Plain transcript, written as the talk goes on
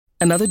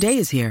Another day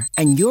is here,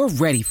 and you're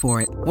ready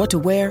for it. What to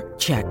wear?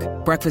 Check.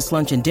 Breakfast,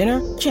 lunch, and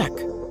dinner? Check.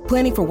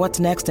 Planning for what's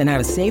next and how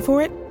to save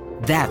for it?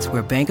 That's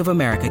where Bank of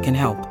America can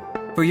help.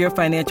 For your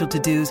financial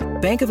to-dos,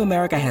 Bank of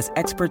America has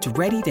experts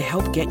ready to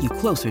help get you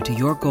closer to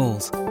your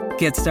goals.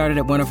 Get started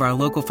at one of our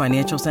local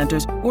financial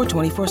centers or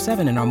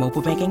 24/7 in our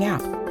mobile banking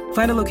app.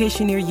 Find a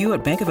location near you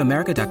at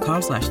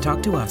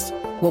bankofamerica.com/talktous.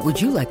 What would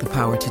you like the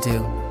power to do?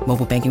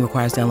 Mobile banking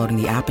requires downloading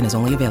the app and is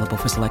only available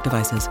for select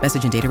devices.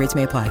 Message and data rates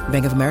may apply.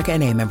 Bank of America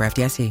N.A., member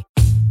FDIC.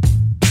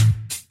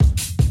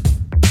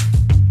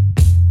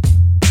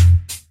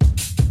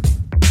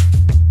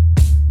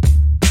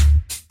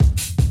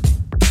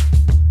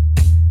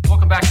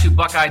 Back to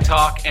Buckeye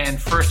Talk, and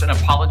first an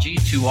apology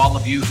to all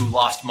of you who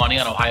lost money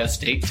on Ohio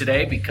State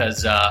today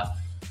because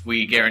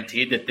we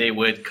guaranteed that they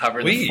would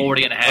cover the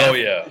 40.5. Oh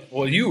yeah,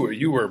 well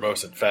you were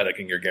most emphatic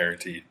in your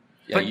guaranteed.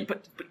 Yeah,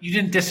 but you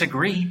didn't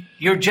disagree.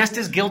 You're just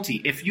as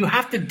guilty. If you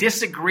have to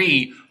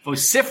disagree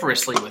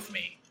vociferously with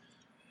me,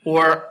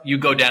 or you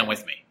go down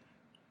with me.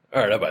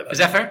 All right, I buy that. Is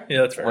that fair?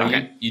 Yeah, that's fair. Well,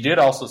 Okay. you did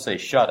also say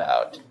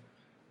shutout.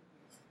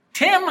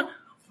 Tim,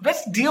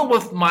 let's deal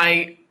with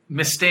my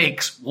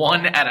mistakes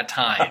one at a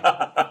time.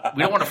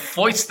 We don't want to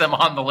foist them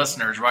on the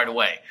listeners right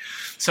away.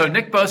 So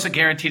Nick Bosa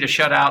guaranteed a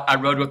shutout. I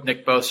rode with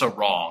Nick Bosa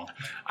wrong.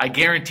 I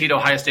guaranteed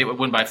Ohio State would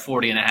win by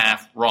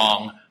 40.5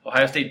 wrong.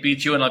 Ohio State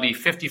beat UNLV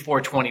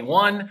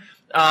 54-21,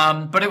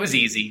 but it was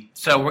easy.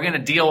 So we're going to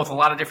deal with a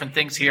lot of different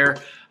things here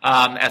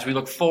as we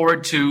look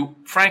forward to,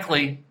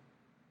 frankly,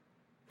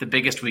 the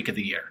biggest week of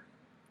the year.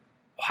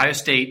 Ohio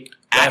State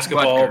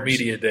Basketball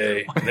Media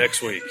Day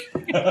next week.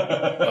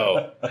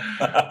 Oh.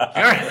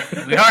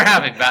 We are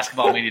having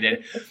Basketball Media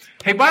Day.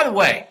 Hey, by the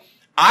way,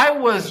 I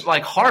was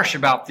harsh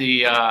about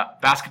the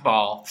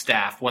basketball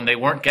staff when they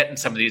weren't getting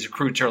some of these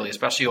recruits early,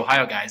 especially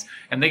Ohio guys,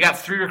 and they got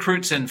 3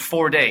 recruits in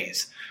 4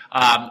 days.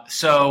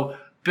 So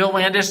Bill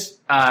Landis,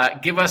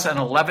 give us an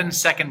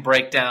 11-second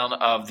breakdown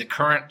of the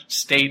current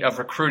state of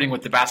recruiting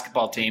with the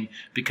basketball team,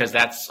 because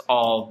that's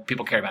all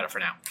people care about it for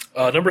now.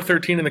 Number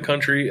 13 in the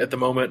country at the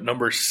moment,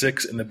 number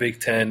 6 in the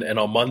Big Ten, and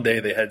on Monday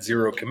they had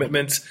 0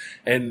 commitments,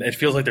 and it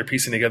feels like they're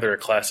piecing together a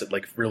class that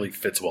really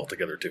fits well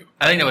together too.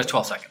 I think that was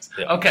 12 seconds.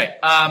 Yeah. Okay,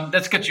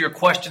 let's get to your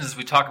questions as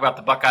we talk about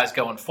the Buckeyes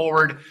going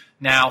forward.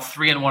 Now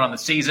 3-1 on the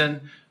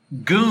season.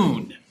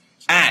 Goon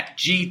at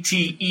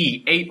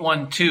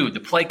GTE812. The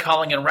play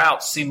calling and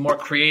routes seem more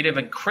creative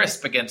and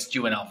crisp against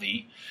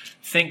UNLV.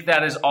 Think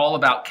that is all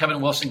about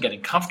Kevin Wilson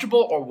getting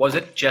comfortable, or was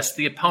it just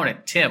the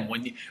opponent? Tim,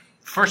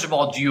 first of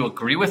all, do you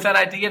agree with that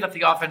idea that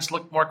the offense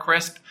looked more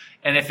crisp?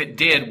 And if it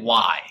did,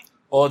 why?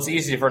 Well, it's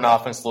easy for an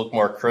offense to look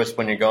more crisp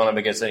when you're going up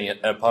against an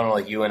opponent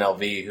like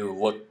UNLV who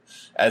looked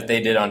as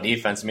they did on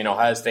defense. I mean,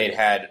 Ohio State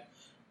had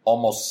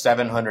almost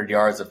 700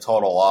 yards of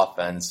total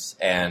offense,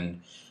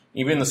 and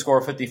even the score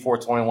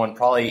 54-21,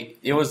 probably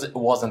it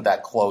wasn't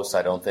that close,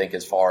 I don't think,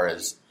 as far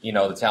as, the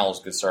talent was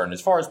concerned. As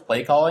far as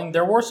play calling,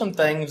 there were some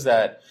things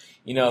that,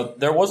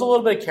 there was a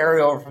little bit of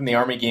carryover from the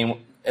Army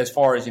game as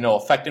far as,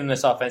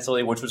 effectiveness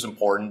offensively, which was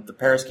important. The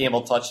Paris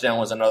Campbell touchdown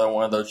was another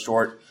one of those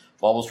short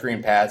bubble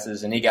screen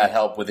passes, and he got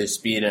help with his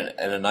speed and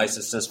a nice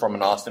assist from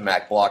an Austin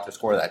Mack block to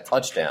score that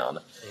touchdown.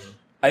 Mm-hmm.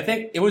 I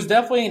think it was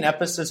definitely an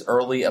emphasis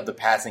early of the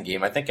passing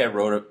game. I think I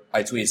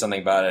tweeted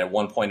something about it at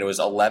one point. It was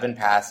 11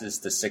 passes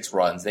to 6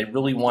 runs. They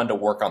really wanted to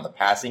work on the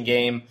passing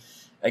game.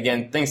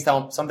 Again,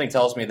 something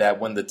tells me that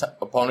when the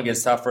opponent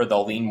gets tougher,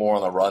 they'll lean more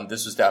on the run.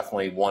 This was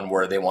definitely one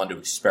where they wanted to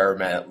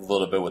experiment a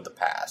little bit with the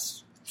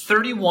pass.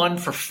 31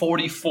 for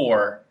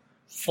 44,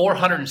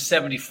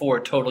 474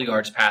 total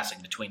yards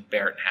passing between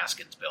Barrett and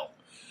Haskins, Bill.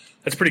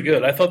 That's pretty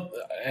good. I thought,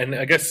 and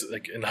I guess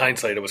in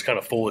hindsight, it was kind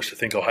of foolish to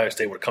think Ohio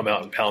State would come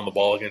out and pound the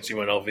ball against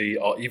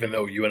UNLV, even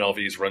though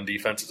UNLV's run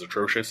defense is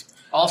atrocious.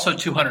 Also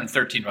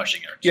 213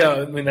 rushing yards. Yeah,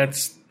 I mean,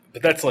 that's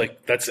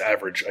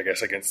average, I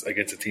guess, against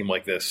a team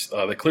like this.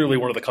 They clearly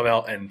wanted to come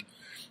out, and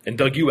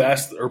Doug, you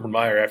asked Urban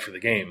Meyer after the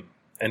game,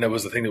 and that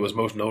was the thing that was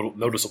most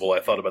noticeable, I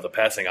thought, about the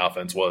passing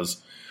offense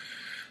was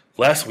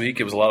last week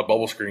it was a lot of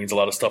bubble screens, a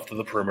lot of stuff to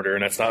the perimeter,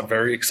 and that's not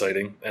very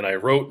exciting. And I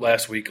wrote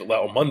last week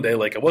on Monday,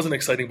 it wasn't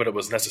exciting, but it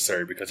was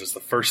necessary because it's the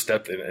first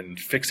step in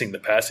fixing the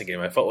passing game.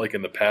 I felt like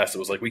in the past it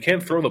was we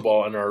can't throw the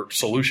ball, and our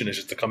solution is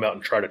just to come out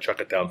and try to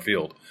chuck it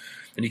downfield.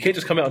 And you can't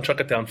just come out and chuck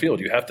it downfield.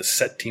 You have to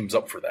set teams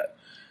up for that.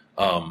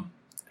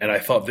 And I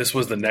thought this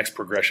was the next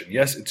progression.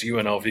 Yes, it's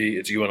UNLV,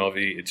 it's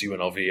UNLV, it's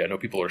UNLV. I know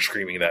people are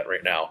screaming that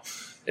right now.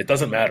 It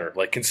doesn't matter.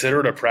 Consider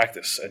it a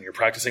practice, and you're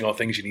practicing all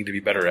things you need to be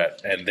better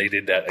at. And they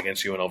did that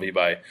against UNLV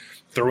by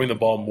throwing the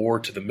ball more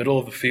to the middle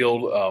of the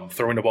field,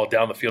 throwing the ball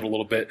down the field a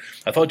little bit.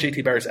 I thought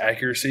JT Barrett's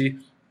accuracy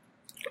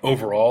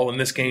overall in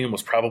this game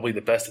was probably the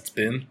best it's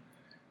been.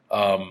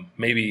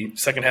 Maybe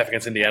second half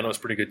against Indiana was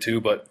pretty good too,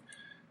 but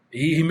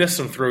he missed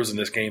some throws in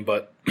this game.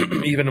 But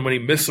even when he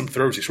missed some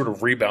throws, he sort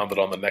of rebounded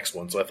on the next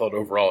one. So I thought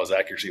overall his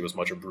accuracy was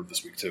much improved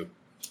this week too.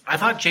 I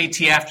thought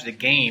JT after the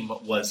game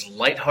was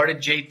lighthearted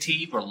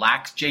JT,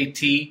 relaxed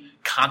JT,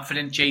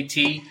 confident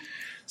JT.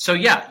 So,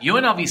 yeah,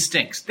 UNLV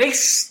stinks. They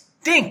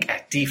stink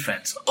at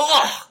defense.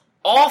 Ugh,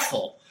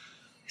 awful.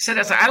 He said,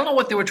 I don't know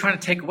what they were trying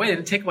to take away. They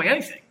didn't take away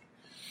anything.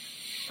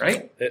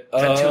 Right? Is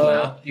that too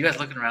loud? You guys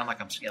looking around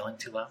like I'm yelling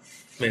too loud?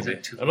 Maybe.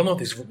 I don't know if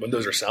these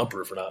windows are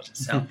soundproof or not.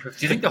 Soundproof.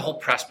 Do you think the whole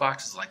press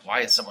box is like,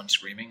 why is someone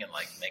screaming and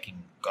like making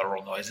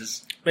guttural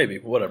noises? Maybe.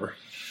 Whatever.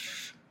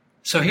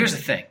 So here's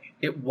the thing.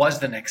 It was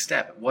the next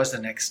step. It was the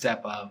next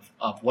step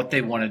of what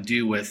they want to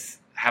do with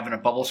having a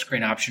bubble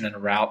screen option and a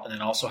route, and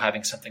then also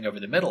having something over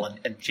the middle.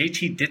 And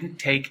JT didn't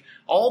take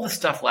all the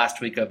stuff last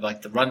week of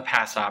like the run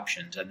pass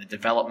options and the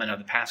development of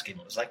the pass game.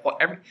 It was like, well,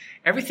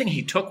 everything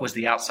he took was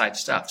the outside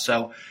stuff.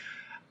 So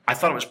I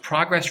thought it was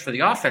progress for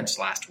the offense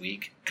last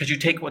week because you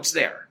take what's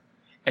there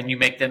and you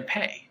make them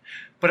pay.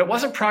 But it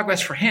wasn't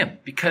progress for him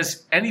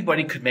because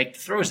anybody could make the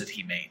throws that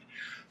he made.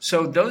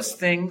 So those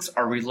things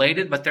are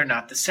related, but they're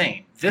not the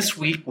same. This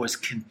week was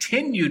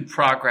continued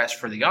progress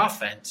for the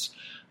offense,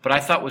 but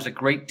I thought was a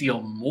great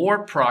deal more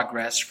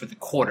progress for the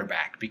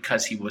quarterback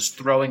because he was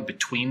throwing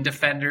between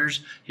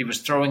defenders. He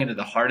was throwing into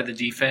the heart of the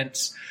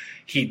defense.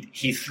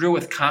 He threw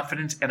with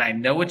confidence, and I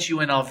know it's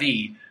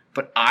UNLV,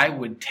 but I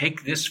would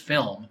take this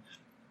film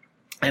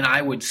and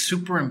I would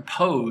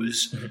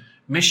superimpose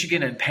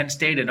Michigan and Penn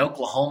State and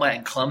Oklahoma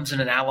and Clemson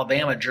and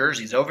Alabama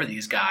jerseys over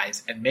these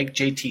guys and make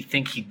JT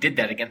think he did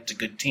that against a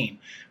good team.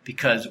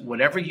 Because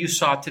whatever you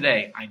saw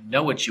today, I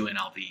know it's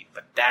UNLV,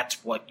 but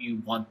that's what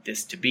you want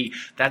this to be.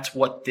 That's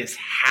what this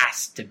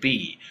has to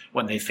be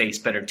when they face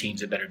better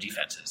teams and better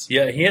defenses.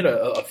 Yeah, he had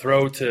a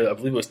throw to, I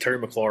believe it was Terry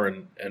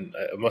McLaurin, and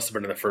it must have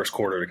been in the first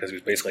quarter because he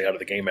was basically out of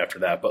the game after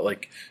that. But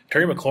like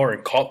Terry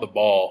McLaurin caught the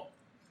ball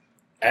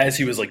as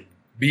he was like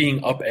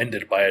being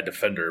upended by a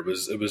defender. It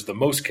was the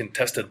most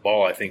contested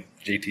ball I think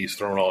JT's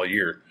thrown all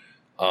year.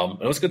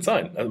 And it was a good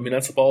sign. I mean,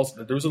 that's the balls.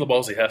 Those are the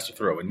balls he has to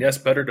throw. And yes,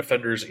 better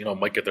defenders,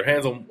 might get their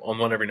hands on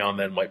one every now and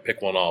then, might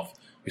pick one off.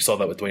 We saw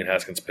that with Dwayne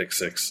Haskins' pick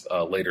six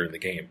later in the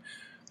game.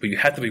 But you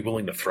had to be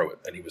willing to throw it,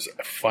 and he was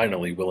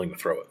finally willing to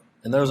throw it.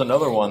 And there was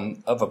another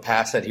one of a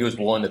pass that he was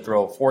willing to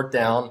throw, fourth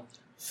down,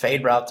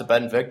 fade route to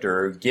Ben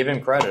Victor. Give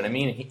him credit. I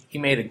mean, he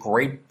made a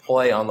great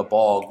play on the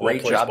ball,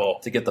 great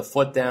job to get the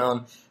foot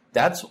down.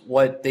 That's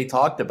what they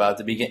talked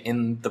about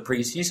in the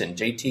preseason.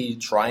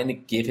 JT trying to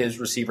give his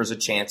receivers a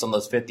chance on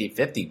those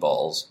 50-50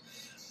 balls.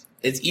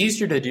 It's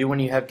easier to do when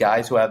you have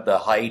guys who have the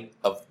height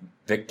of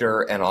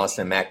Victor and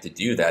Austin Mack to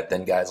do that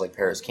than guys like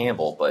Paris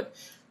Campbell. But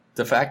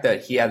the fact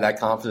that he had that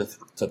confidence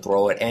to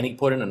throw it and he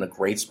put it in a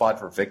great spot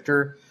for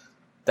Victor,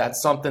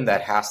 that's something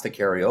that has to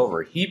carry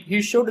over.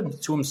 He showed him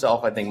to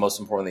himself, I think, most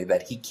importantly,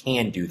 that he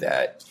can do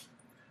that.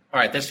 All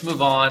right, let's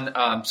move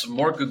on. Some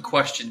more good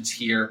questions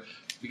here.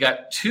 We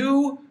got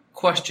two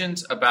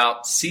questions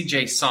about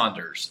C.J.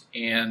 Saunders,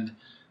 and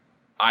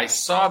I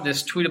saw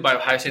this tweeted by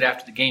Ohio State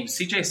after the game.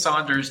 C.J.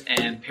 Saunders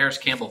and Paris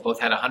Campbell both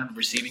had 100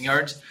 receiving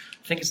yards.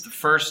 I think it's the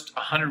first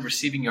 100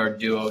 receiving yard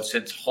duo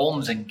since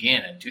Holmes and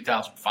Ginn in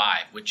 2005,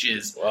 which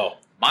is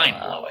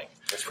mind-blowing.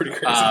 That's pretty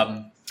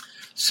crazy.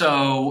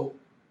 So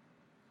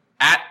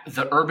at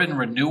the Urban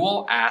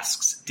Renewal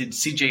asks, did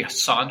C.J.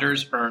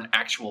 Saunders earn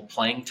actual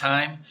playing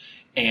time?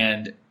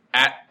 And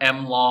at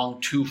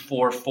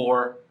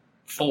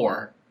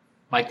MLong2444,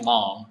 Mike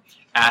Long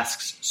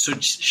asks,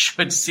 should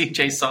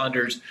C.J.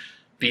 Saunders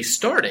be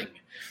starting?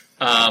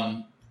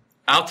 I'll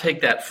take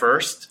that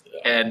first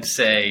and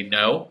say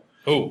no.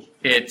 Oh,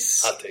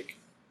 it's hot take.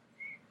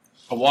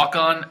 A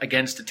walk-on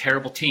against a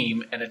terrible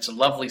team, and it's a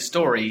lovely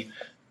story,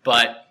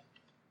 but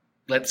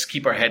let's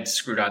keep our heads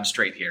screwed on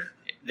straight here.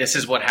 This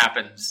is what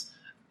happens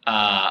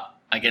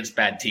against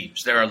bad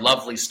teams. There are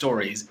lovely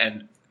stories,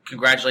 and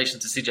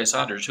congratulations to C.J.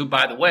 Saunders, who,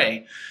 by the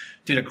way,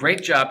 did a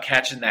great job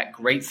catching that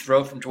great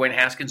throw from Dwayne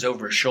Haskins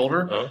over his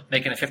shoulder,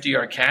 making a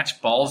 50-yard catch,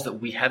 balls that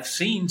we have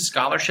seen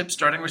scholarship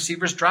starting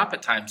receivers drop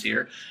at times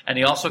here. And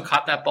he also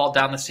caught that ball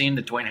down the seam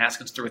that Dwayne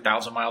Haskins threw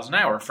 1,000 miles an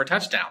hour for a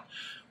touchdown.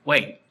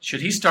 Wait,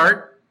 should he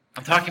start?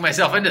 I'm talking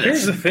myself into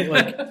this. Here's the thing.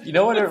 You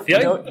know what?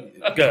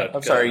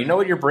 I'm sorry. You know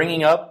what you're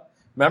bringing up?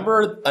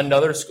 Remember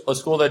a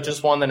school that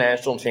just won the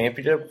national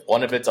championship?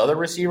 One of its other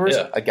receivers,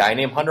 a guy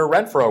named Hunter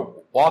Renfrow,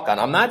 walk-on.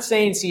 I'm not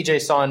saying C.J.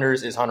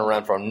 Saunders is Hunter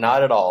Renfrow,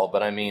 not at all.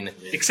 But I mean,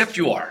 except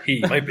you are. He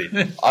might be.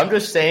 I'm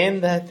just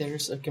saying that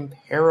there's a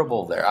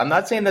comparable there. I'm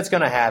not saying that's going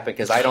to happen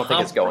because I don't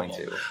think it's going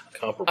to.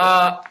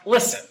 Comparable.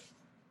 Listen,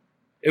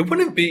 it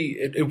wouldn't be.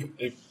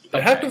 It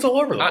happens all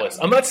over the place.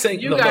 I'm not saying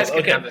you guys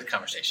can have this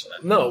conversation. Then.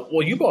 No,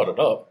 well, you brought it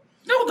up.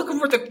 No,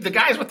 the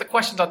guys with the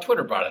questions on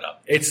Twitter brought it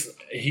up.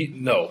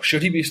 No.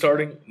 Should he be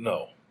starting?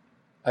 No.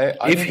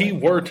 If he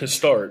were to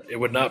start, it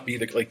would not be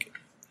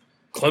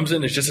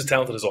Clemson is just as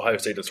talented as Ohio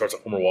State that starts a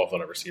former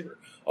walk-on at receiver.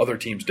 Other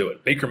teams do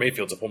it. Baker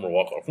Mayfield's a former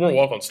walk-on. Former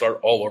walk-on start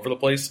all over the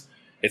place.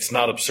 It's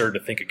not absurd to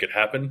think it could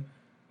happen,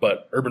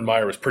 but Urban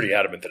Meyer was pretty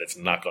adamant that it's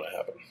not going to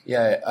happen.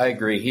 Yeah, I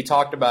agree. He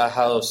talked about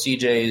how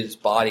CJ's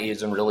body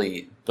isn't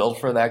really built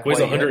for that. He's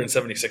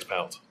 176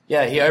 pounds.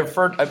 Yeah,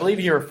 I believe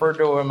he referred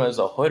to him as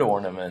a hood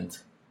ornament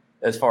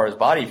as far as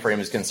body frame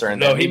is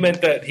concerned. No, he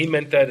meant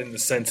that in the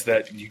sense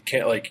that you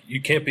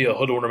can't be a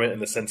hood ornament in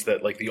the sense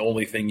that the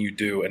only thing you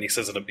do, and he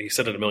said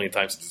it a million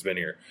times since he's been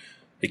here.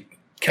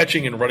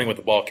 Catching and running with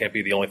the ball can't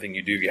be the only thing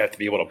you do. You have to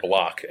be able to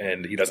block,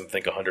 and he doesn't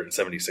think a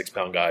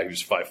 176-pound guy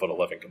who's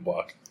 5'11" can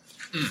block.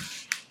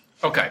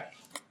 Okay.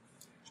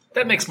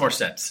 That makes more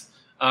sense.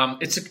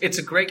 It's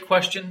a great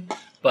question,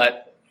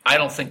 but I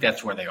don't think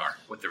that's where they are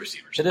with the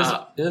receivers. It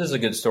is a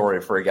good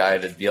story for a guy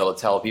to be able to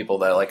tell people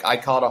that, like, I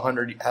caught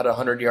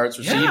 100 yards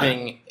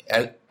receiving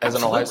as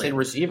an Ohio State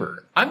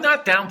receiver. I'm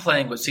not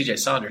downplaying what C.J.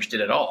 Saunders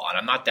did at all, and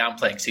I'm not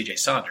downplaying C.J.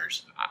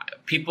 Saunders.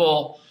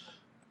 People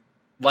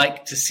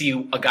like to see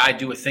a guy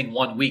do a thing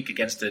 1 week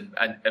against a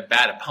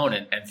bad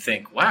opponent and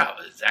think, wow,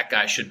 that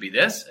guy should be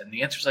this? And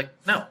the answer is like,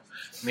 no.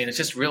 I mean, it's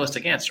just a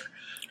realistic answer.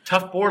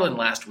 Tough Borland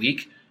last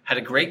week had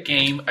a great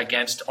game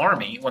against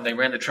Army when they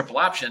ran the triple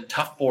option.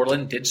 Tough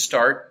Borland did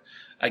start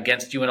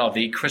against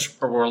UNLV. Chris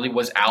Worley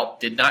was out,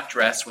 did not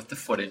dress with the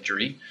foot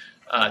injury.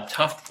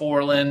 Tough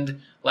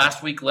Borland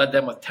last week led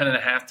them with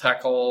 10.5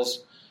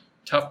 tackles.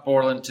 Tough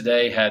Borland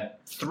today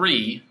had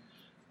 3,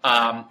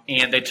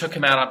 and they took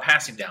him out on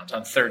passing downs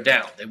on third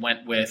down. They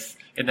went with,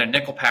 in their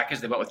nickel package,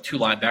 they went with 2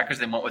 linebackers.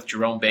 They went with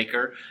Jerome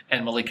Baker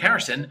and Malik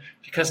Harrison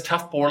because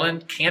Tough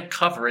Borland can't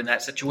cover in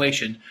that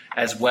situation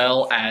as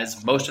well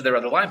as most of their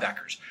other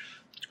linebackers.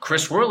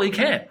 Chris Worley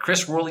can.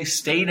 Chris Worley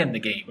stayed in the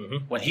game. Mm-hmm.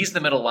 When he's the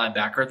middle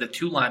linebacker, the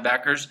 2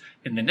 linebackers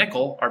in the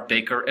nickel are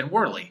Baker and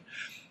Worley.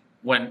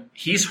 When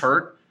he's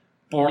hurt,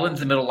 Borland's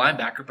the middle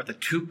linebacker, but the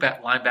 2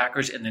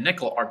 linebackers in the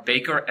nickel are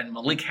Baker and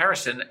Malik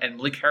Harrison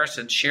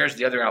shares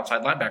the other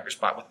outside linebacker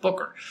spot with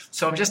Booker.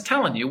 So I'm just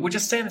telling you, we're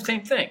just saying the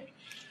same thing.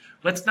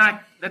 Let's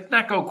not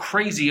go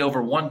crazy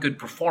over one good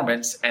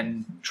performance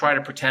and try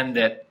to pretend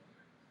that,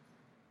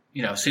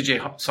 C.J.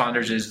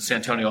 Saunders is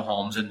Santonio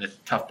Holmes and the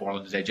Tough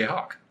Borland is A.J.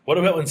 Hawk. What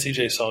about when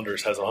C.J.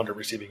 Saunders has 100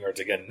 receiving yards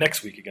again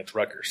next week against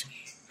Rutgers?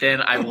 Then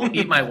I will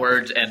eat my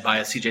words and buy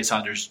a C.J.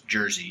 Saunders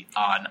jersey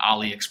on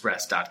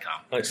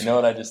AliExpress.com. Nice. You know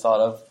what I just thought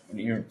of when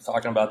you were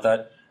talking about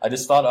that? I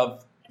just thought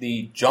of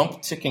the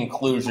jump to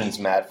conclusions,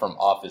 Matt, from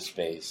Office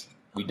Space.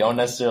 We don't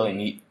necessarily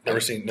need...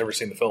 Never seen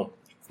the film.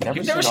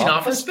 You've never seen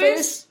Office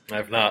Space? I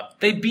have not.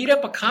 They beat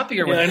up a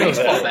copier with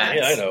baseball bats.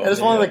 Yeah, I know. That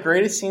is one of the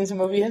greatest scenes in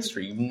movie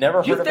history. You've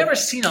never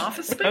seen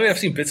Office Space? I mean, I've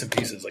seen bits and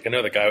pieces. Like, I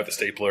know the guy with the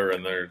stapler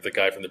and the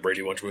guy from the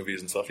Brady Bunch movies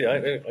and stuff.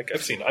 Yeah,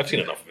 I've seen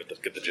enough of it to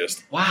get the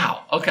gist.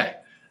 Wow. Okay.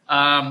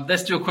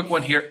 Let's do a quick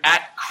one here.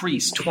 At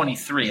Crease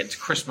 23, it's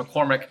Chris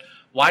McCormick.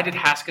 Why did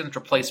Haskins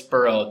replace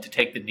Burrow to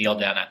take the kneel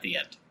down at the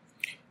end?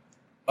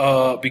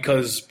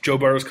 Because Joe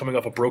Burrow's coming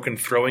off a broken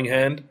throwing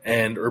hand,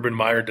 and Urban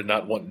Meyer did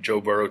not want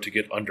Joe Burrow to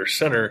get under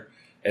center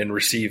and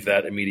receive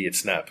that immediate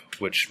snap,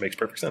 which makes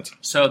perfect sense.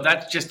 So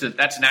that's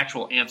that's an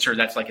actual answer.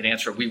 That's like an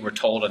answer we were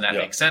told, and that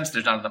makes sense.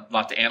 There's not a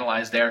lot to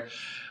analyze there.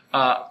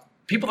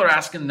 People are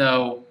asking,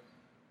 though,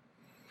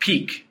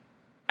 Peak,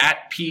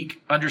 at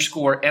Peak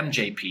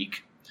 _MJ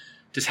Peak,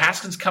 does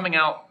Haskins coming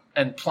out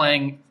and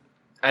playing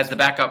as the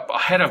backup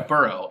ahead of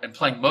Burrow and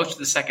playing most of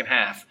the second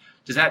half,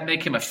 does that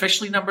make him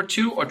officially number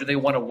 2, or do they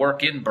want to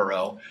work in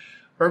Burrow?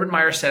 Urban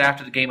Meyer said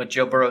after the game that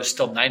Joe Burrow is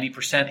still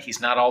 90%. He's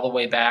not all the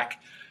way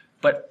back.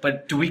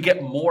 But do we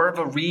get more of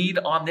a read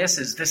on this?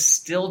 Is this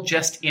still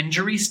just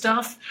injury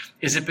stuff?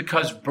 Is it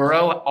because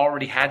Burrow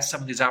already had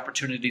some of these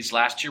opportunities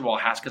last year while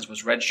Haskins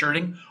was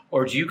redshirting?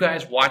 Or do you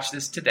guys watch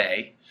this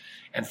today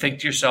and think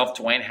to yourself,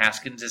 Dwayne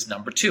Haskins is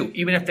number 2?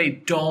 Even if they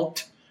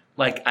don't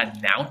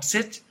announce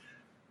it,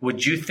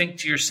 would you think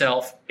to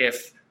yourself,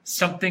 if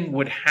something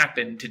would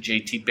happen to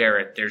JT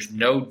Barrett, there's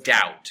no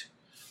doubt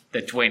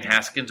that Dwayne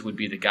Haskins would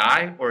be the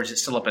guy, or is it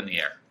still up in the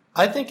air?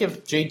 I think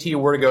if JT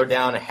were to go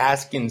down,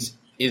 Haskins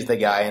is the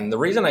guy. And the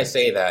reason I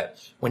say that,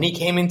 when he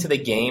came into the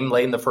game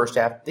late in the first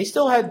half, they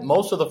still had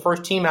most of the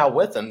first team out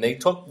with him. They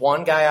took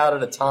one guy out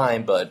at a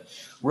time, but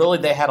really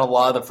they had a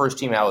lot of the first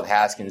team out with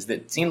Haskins.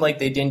 It seemed like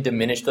they didn't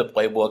diminish the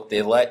playbook.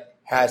 They let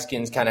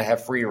Haskins kind of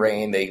have free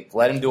reign. They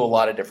let him do a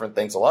lot of different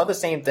things, a lot of the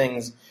same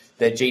things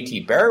that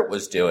JT Barrett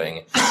was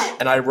doing.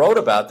 And I wrote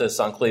about this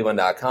on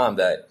Cleveland.com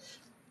that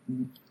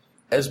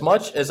as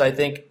much as I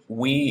think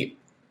we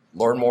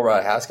learn more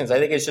about Haskins, I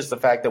think it's just the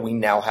fact that we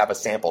now have a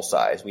sample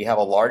size. We have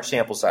a large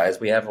sample size.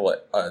 We have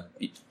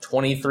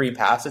 23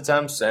 pass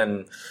attempts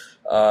and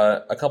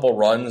a couple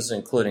runs,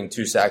 including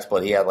 2 sacks,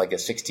 but he had like a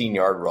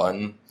 16-yard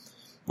run,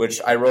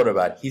 which I wrote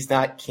about.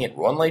 Can't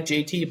run like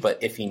JT, but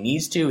if he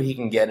needs to, he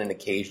can get an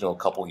occasional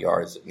couple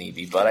yards if need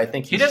be. But I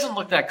think he doesn't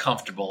look that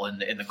comfortable in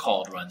the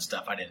called run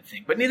stuff, I didn't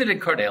think. But neither did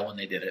Cardale when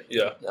they did it.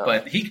 Yeah. No.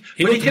 But he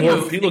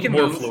looked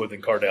more fluid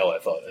than Cardale, I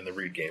thought, in the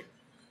Reed game.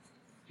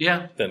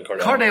 Yeah. Than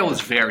Cardale. Cardale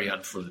was very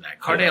unfluid.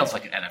 Cardale's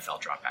like an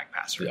NFL drop back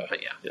passer. Yeah.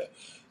 But yeah. Yeah.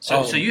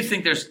 So you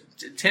think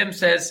Tim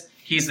says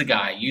he's the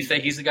guy. You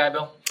think he's the guy,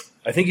 Bill?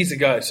 I think he's the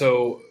guy.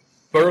 So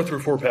Burrow threw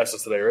 4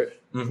 passes today, right?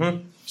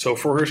 Mm-hmm. So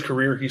for his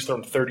career, he's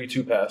thrown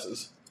 32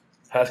 passes.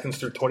 Haskins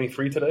threw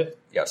 23 today?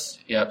 Yes.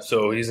 Yep.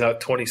 So he's now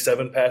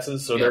 27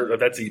 passes. So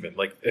that's even.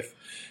 Like if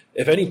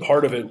any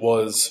part of it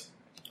was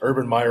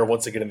Urban Meyer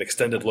wants to get an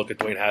extended look at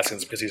Dwayne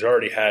Haskins because he's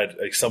already had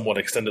a somewhat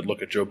extended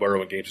look at Joe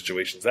Burrow in game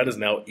situations, that is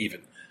now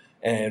even.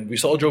 And we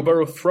saw Joe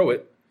Burrow throw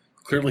it.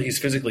 Clearly he's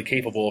physically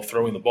capable of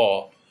throwing the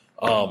ball.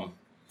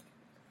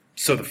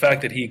 So the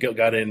fact that he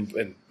got in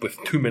and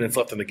with 2 minutes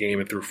left in the game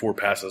and threw 4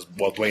 passes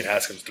while Dwayne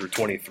Haskins threw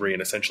 23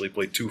 and essentially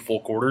played 2 full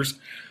quarters,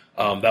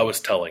 that was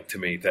telling to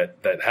me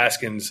that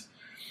Haskins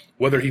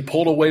whether he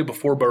pulled away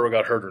before Burrow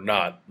got hurt or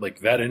not, like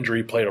that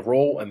injury played a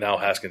role, and now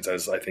Haskins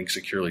has, I think,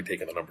 securely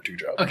taken the number 2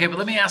 job. Okay, but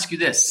let me ask you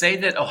this. Say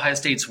that Ohio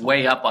State's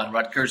way up on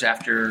Rutgers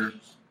at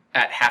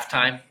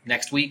halftime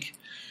next week.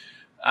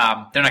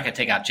 They're not going to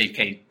take out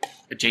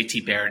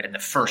JT Barrett in the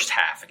first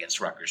half against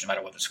Rutgers, no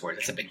matter what the score is.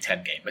 It's a Big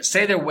Ten game. But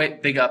say they're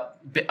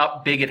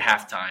up big at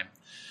halftime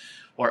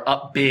or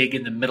up big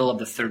in the middle of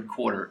the third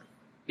quarter.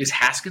 Is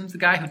Haskins the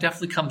guy who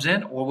definitely comes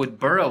in, or would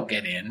Burrow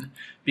get in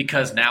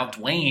because now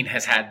Dwayne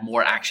has had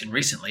more action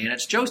recently and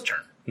it's Joe's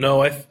turn?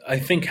 No, I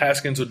think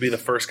Haskins would be the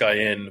first guy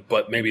in,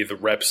 but maybe the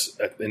reps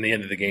in the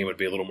end of the game would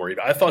be a little more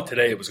even. I thought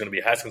today it was going to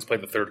be Haskins play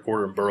the third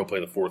quarter and Burrow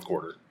play the fourth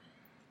quarter.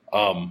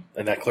 And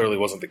that clearly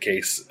wasn't the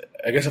case.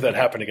 I guess if that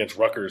happened against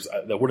Rutgers,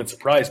 that wouldn't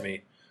surprise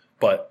me.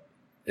 But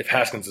I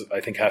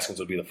think Haskins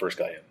would be the first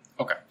guy in.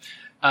 Okay.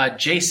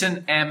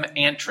 Jason M.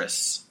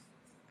 Antris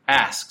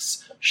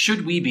asks,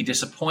 should we be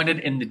disappointed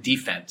in the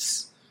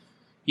defense?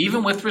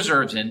 Even with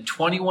reserves in,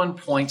 21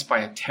 points by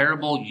a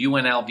terrible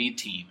UNLV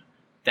team.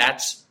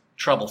 That's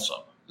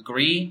troublesome.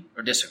 Agree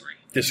or disagree?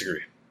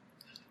 Disagree.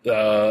 2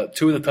 of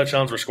the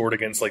touchdowns were scored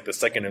against like the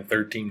second and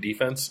third team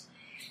defense.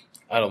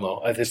 I don't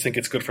know. I just think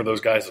it's good for those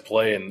guys to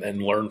play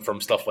and learn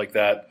from stuff like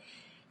that.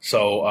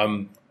 So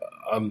I'm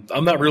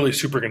not really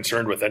super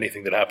concerned with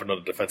anything that happened on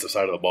the defensive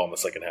side of the ball in the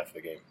second half of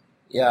the game.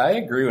 Yeah, I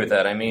agree with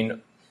that. I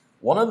mean,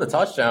 one of the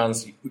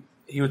touchdowns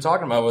he was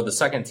talking about with the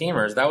second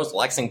teamers, that was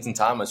Lexington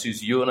Thomas,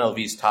 who's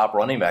UNLV's top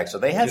running back. So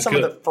they had He's some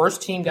good. of the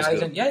first team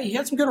guys. And yeah, he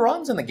had some good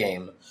runs in the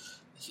game.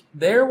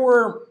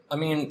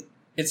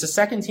 It's the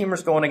second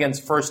teamers going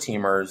against first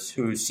teamers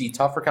who see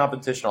tougher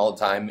competition all the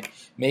time.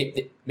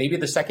 Maybe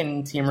the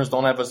second teamers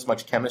don't have as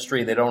much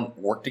chemistry. They don't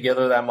work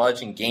together that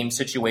much in game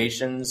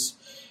situations.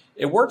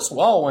 It works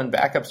well when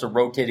backups are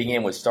rotating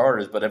in with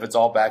starters, but if it's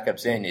all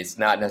backups in, it's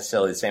not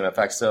necessarily the same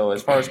effect. So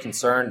as far as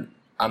concerned,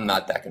 I'm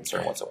not that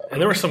concerned whatsoever. And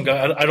there was some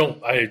guy, I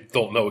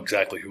don't know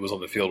exactly who was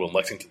on the field when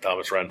Lexington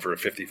Thomas ran for a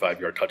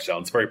 55-yard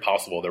touchdown. It's very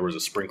possible there was a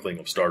sprinkling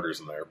of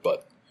starters in there,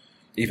 but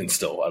even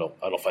still, I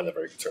don't find that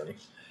very concerning.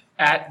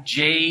 At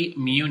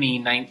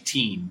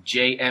JMuni19,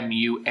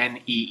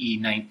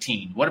 JMUNEE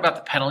 19. What about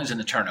the penalties and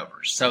the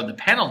turnovers? So the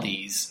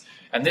penalties,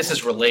 and this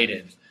is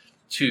related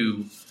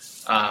to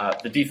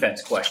the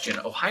defense question.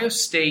 Ohio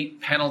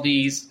State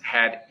penalties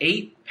had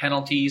 8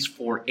 penalties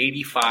for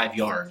 85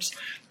 yards.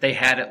 They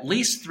had at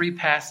least 3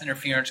 pass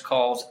interference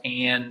calls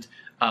and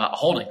a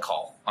holding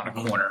call on a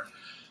corner.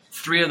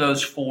 3 of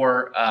those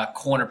 4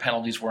 corner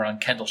penalties were on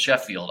Kendall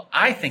Sheffield.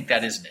 I think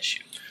that is an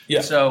issue.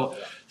 Yeah.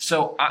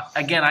 So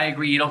again, I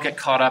agree. You don't get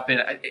caught up in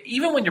 –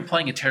 even when you're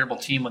playing a terrible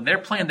team, when they're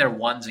playing their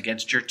 1s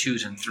against your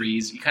 2s and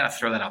 3s, you kind of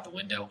throw that out the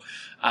window.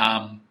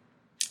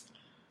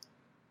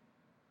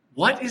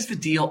 What is the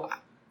deal?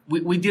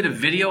 We did a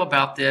video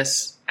about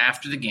this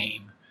after the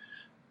game,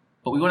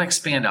 but we want to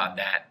expand on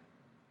that.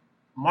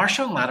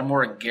 Marshawn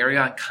Lattimore and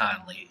Garyon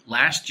Conley,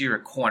 last year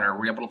at corner,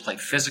 were able to play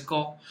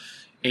physical,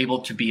 able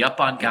to be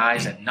up on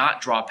guys and not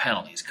draw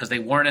penalties because they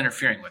weren't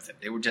interfering with it.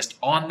 They were just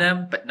on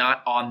them, but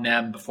not on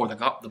them before the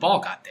ball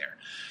got there.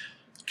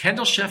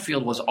 Kendall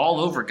Sheffield was all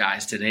over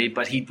guys today,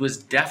 but he was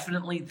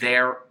definitely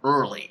there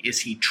early.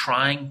 Is he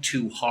trying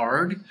too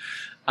hard?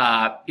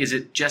 Is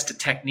it just a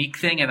technique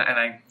thing?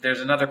 And there's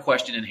another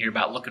question in here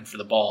about looking for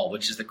the ball,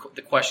 which is the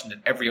question that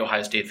every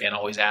Ohio State fan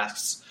always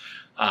asks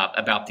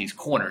about these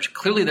corners.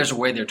 Clearly, there's a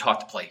way they're taught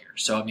to play here.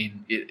 So, I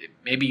mean,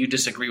 maybe you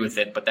disagree with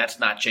it, but that's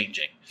not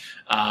changing.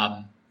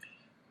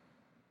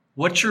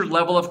 What's your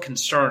level of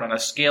concern on a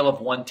scale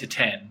of 1 to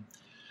 10?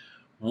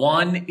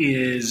 1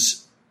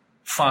 is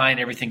fine,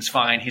 everything's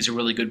fine. He's a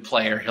really good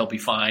player. He'll be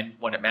fine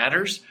when it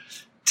matters.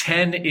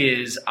 10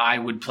 is I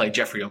would play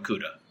Jeffrey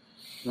Okudah.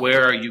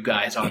 Where are you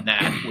guys on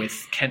that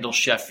with Kendall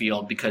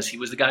Sheffield? Because he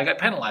was the guy who got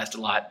penalized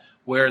a lot.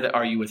 Where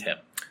are you with him?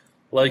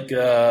 Like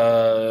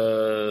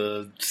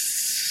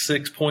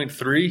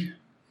 6.3? Is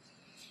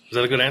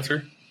that a good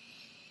answer?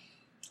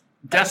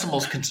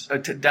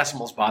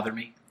 Decimals bother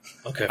me.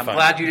 Okay, I'm fine.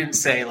 glad you didn't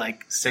say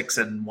like 6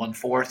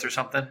 1/4 or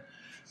something.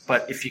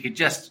 But if you could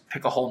just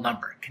pick a whole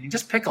number. Can you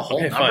just pick a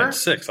whole number? Fine,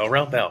 6. I'll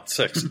round down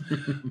 6.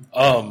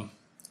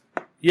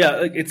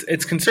 Yeah,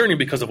 it's concerning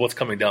because of what's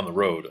coming down the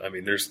road. I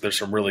mean, there's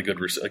some really good,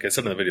 like I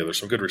said in the video, there's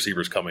some good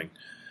receivers coming,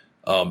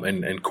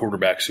 and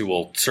quarterbacks who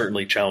will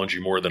certainly challenge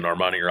you more than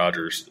Armani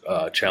Rogers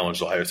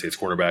challenged Ohio State's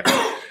quarterback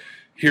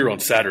here on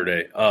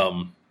Saturday.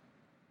 I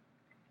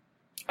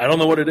don't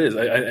know what it is,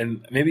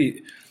 and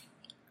maybe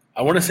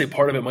I want to say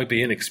part of it might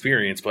be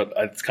inexperience, but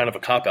it's kind of a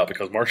cop-out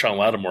because Marshawn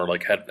Lattimore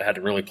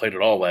hadn't really played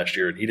at all last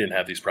year, and he didn't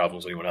have these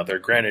problems when he went out there.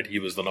 Granted, he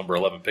was the number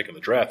 11 pick in the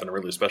draft and a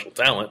really special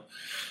talent.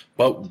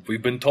 But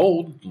we've been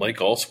told,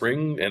 like all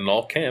spring and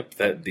all camp,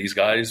 that these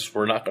guys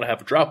were not going to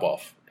have a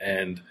drop-off.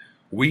 And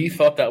we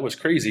thought that was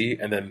crazy,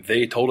 and then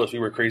they told us we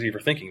were crazy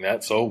for thinking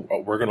that, so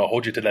we're going to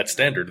hold you to that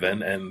standard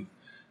then, and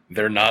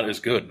they're not as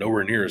good,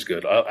 nowhere near as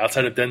good.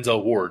 Outside of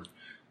Denzel Ward,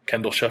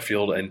 Kendall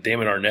Sheffield, and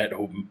Damon Arnett,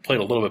 who played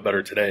a little bit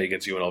better today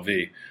against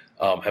UNLV,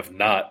 have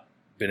not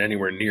been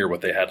anywhere near what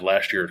they had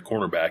last year at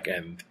cornerback.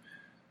 And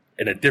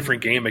in a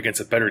different game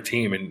against a better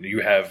team, and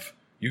you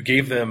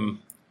gave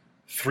them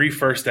 3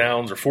 first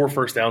downs or 4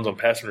 first downs on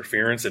pass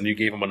interference, and you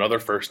gave them another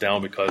first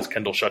down because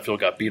Kendall Sheffield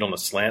got beat on the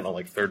slant on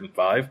like 3rd and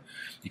 5.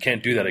 You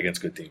can't do that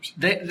against good teams.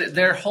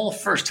 Their whole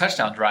first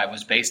touchdown drive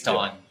was based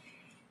on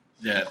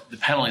the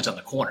penalties on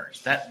the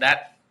corners.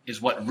 That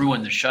is what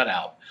ruined the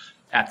shutout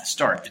at the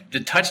start. The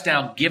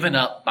touchdown given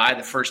up by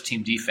the first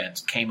team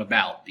defense came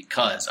about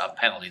because of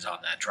penalties on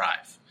that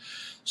drive.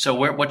 So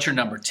what's your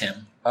number,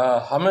 Tim?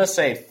 I'm going to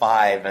say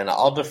 5, and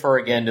I'll defer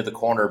again to the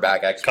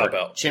cornerback expert,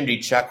 Chimdi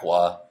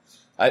Chekwa.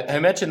 I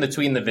mentioned the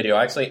tweet in the video.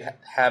 I actually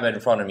have it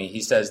in front of me.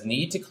 He says,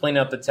 need to clean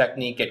up the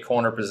technique at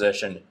corner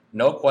position.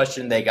 No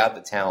question they got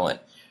the talent.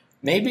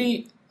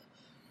 Maybe,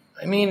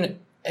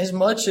 as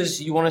much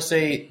as you want to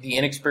say the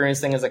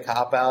inexperienced thing is a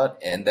cop-out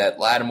and that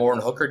Lattimore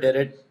and Hooker did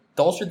it,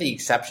 those are the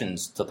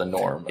exceptions to the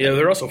norm. Yeah,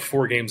 they're also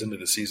 4 games into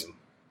the season.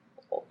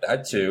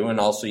 That too,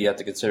 and also you have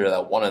to consider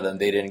that one of them,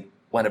 they didn't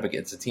went up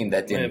against a team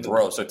that didn't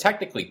throw. So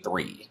technically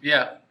 3.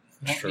 Yeah.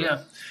 Sure.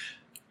 Yeah.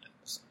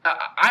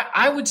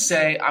 I would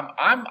say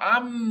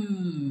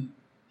I'm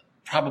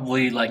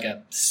probably like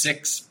a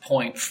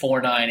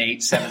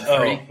 6.49873.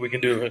 Oh, we can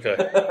do okay.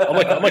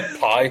 I'm like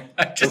pi.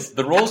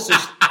 The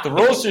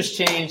rules just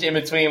changed in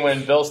between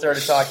when Bill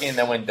started talking and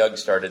then when Doug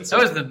started.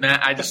 So is the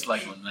Matt. I just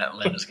like when Matt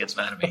Lindus gets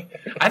mad at me.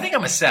 I think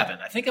I'm a 7.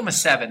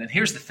 And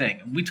here's the thing.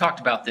 We talked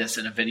about this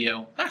in a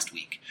video last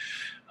week.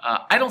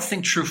 I don't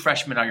think true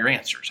freshmen are your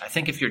answers. I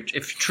think if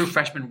true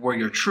freshmen were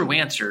your true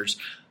answers,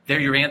 they're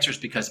your answers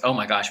because, oh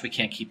my gosh, we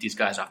can't keep these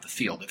guys off the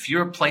field. If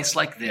you're a place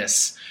like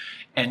this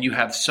and you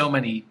have so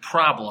many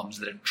problems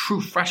that a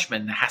true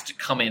freshman has to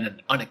come in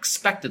and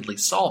unexpectedly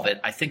solve it,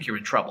 I think you're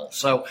in trouble.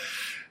 So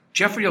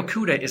Jeffrey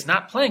Okudah is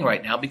not playing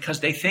right now because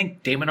they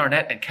think Damon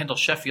Arnett and Kendall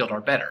Sheffield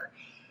are better.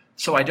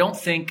 So I don't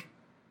think,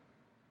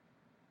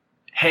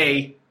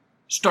 hey,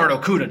 start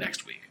Okudah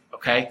next week,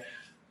 okay?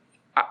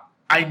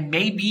 I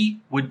maybe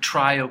would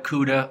try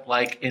Okudah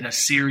like in a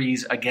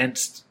series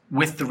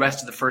with the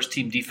rest of the first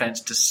team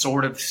defense to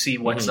sort of see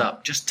what's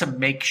up, just to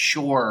make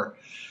sure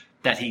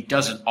that he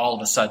doesn't all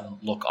of a sudden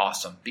look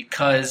awesome.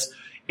 Because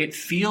it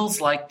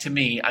feels like to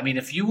me,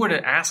 if you were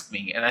to ask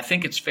me, and I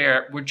think it's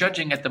fair, we're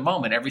judging at the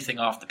moment everything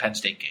off the Penn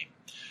State game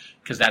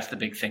because that's the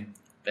big thing.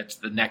 That's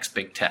the next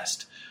big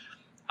test.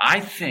 I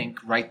think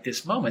right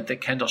this moment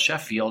that Kendall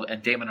Sheffield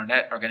and Damon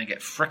Arnett are going to get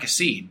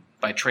fricasseed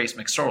by Trace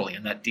McSorley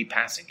in that deep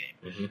passing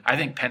game. I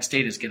think Penn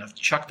State is going to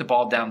chuck the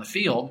ball down the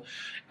field,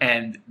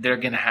 and they're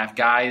going to have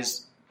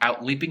guys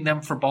out leaping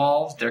them for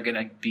balls. They're going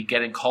to be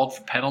getting called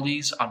for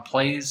penalties on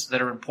plays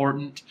that are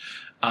important.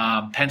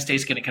 Penn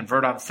State's going to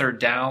convert on 3rd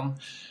down.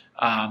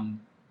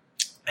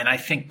 And I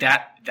think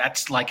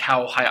that's like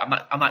how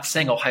I'm not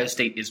saying Ohio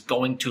State is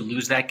going to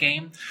lose that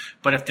game,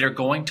 but if they're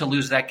going to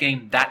lose that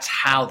game, that's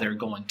how they're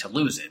going to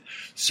lose it.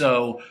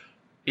 So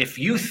if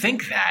you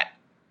think that,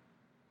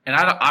 and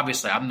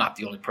I'm not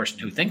the only person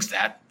who thinks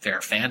that. There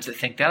are fans that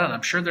think that, and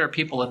I'm sure there are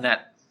people in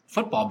that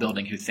football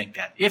building who think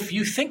that. If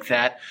you think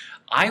that,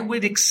 I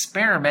would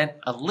experiment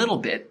a little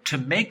bit to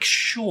make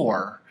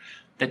sure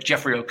that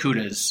Jeffrey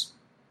Okudah is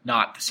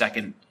not the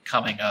second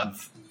coming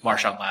of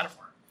Marshawn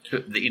Lattimore.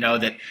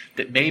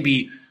 That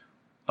maybe,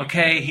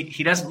 okay,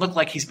 he doesn't look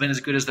like he's been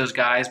as good as those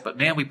guys, but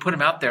man, we put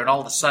him out there and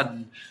all of a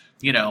sudden,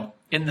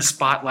 in the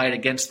spotlight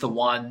against the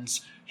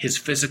ones, his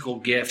physical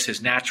gifts,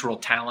 his natural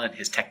talent,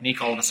 his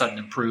technique all of a sudden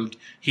improved.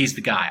 He's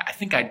the guy. I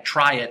think I'd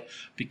try it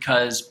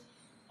because,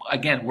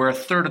 again, we're a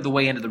third of the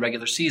way into the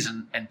regular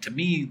season, and to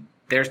me,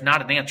 there's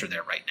not an answer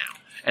there right now.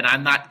 And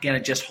I'm not going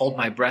to just hold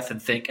my breath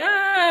and think,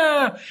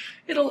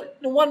 it'll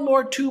 1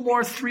 more, 2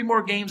 more, 3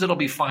 more games, it'll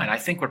be fine. I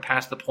think we're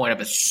past the point of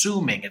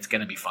assuming it's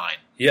going to be fine.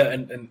 Yeah,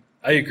 and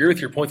I agree with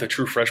your point that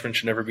true freshmen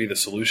should never be the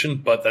solution,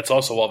 but that's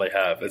also all they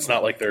have. It's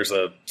not like there's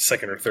a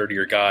 2nd or 3rd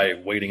year guy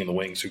waiting in the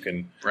wings who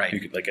can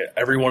like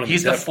everyone.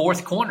 He's the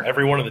 4th corner.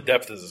 Everyone in the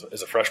depth is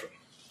a freshman,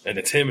 and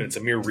it's him and it's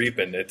Amir Reap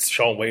and it's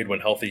Shaun Wade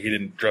when healthy. He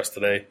didn't dress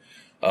today.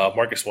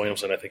 Marcus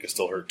Williamson I think is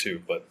still hurt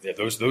too. But yeah,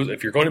 those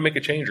if you're going to make a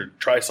change or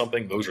try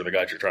something, those are the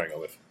guys you're trying to go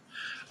with.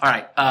 All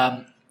right,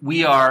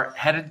 we are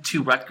headed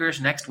to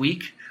Rutgers next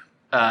week.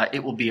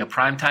 It will be a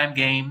primetime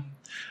game.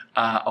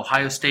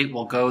 Ohio State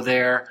will go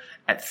there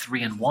at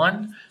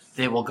 3-1.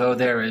 They will go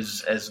there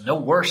as no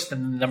worse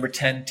than the number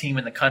 10 team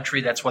in the country.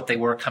 That's what they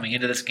were coming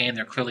into this game.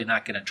 They're clearly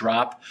not going to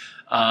drop.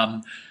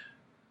 I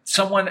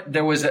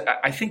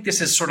think this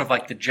is sort of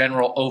like the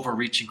general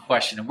overreaching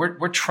question, and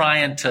we're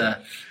trying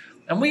to,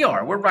 and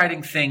we're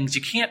writing things.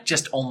 You can't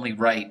just only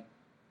write,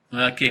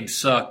 well, that game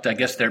sucked, I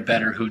guess they're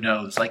better, who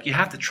knows? Like, you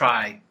have to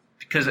try,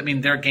 because,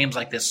 there are games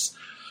like this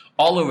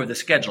all over the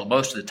schedule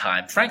most of the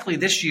time. Frankly,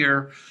 this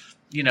year,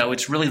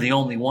 it's really the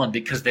only one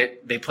because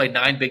they played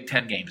 9 Big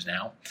Ten games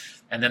now.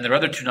 And then their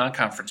other 2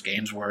 non-conference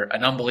games were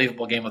an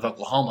unbelievable game with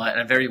Oklahoma and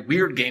a very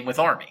weird game with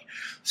Army.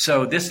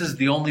 So this is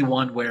the only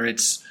one where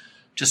it's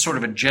just sort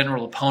of a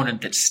general opponent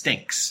that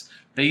stinks.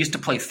 They used to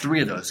play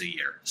 3 of those a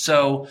year.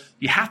 So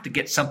you have to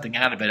get something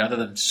out of it other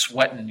than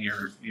sweating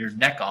your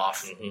neck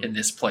off in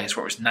this place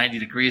where it was 90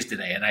 degrees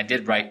today. And I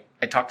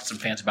talked to some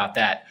fans about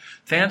that.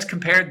 Fans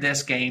compared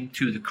this game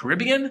to the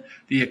Caribbean,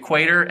 the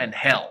equator, and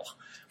hell.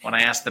 when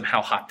I asked them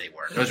how hot they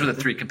were. Those were the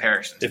three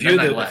comparisons. If you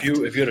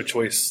had a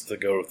choice to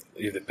go,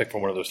 you had to pick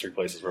from one of those three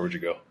places, where would you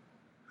go?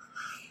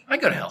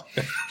 I'd go to hell.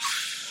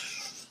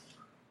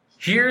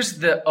 Here's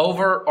the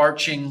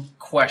overarching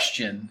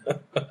question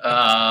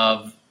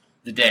of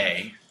the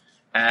day,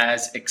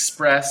 as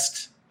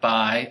expressed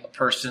by a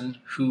person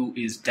who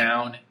is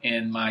down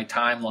in my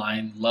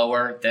timeline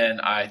lower than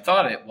I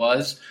thought it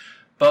was,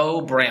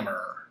 Bo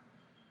Brammer.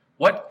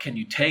 What can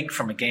you take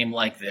from a game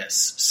like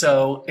this?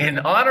 So in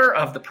honor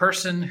of the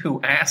person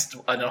who asked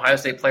an Ohio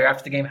State player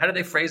after the game, how did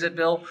they phrase it,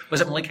 Bill?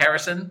 Was it Malik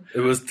Harrison? It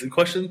was the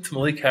question to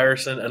Malik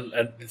Harrison, and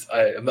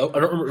I don't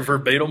remember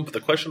verbatim, but the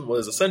question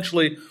was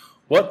essentially,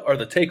 what are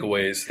the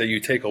takeaways that you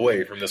take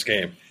away from this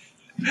game?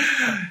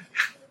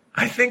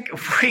 I think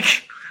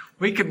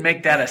we could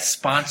make that a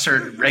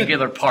sponsored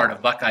regular part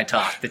of Buckeye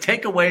Talk. The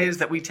takeaways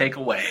that we take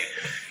away.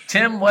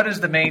 Tim, what is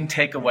the main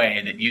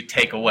takeaway that you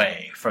take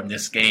away from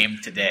this game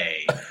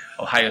today?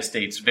 Ohio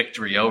State's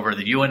victory over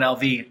the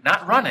UNLV.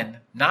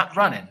 Not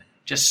running,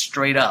 just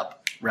straight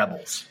up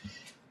Rebels.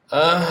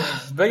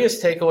 The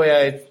biggest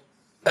takeaway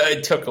I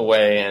took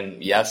away,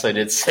 and yes, I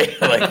did say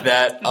it like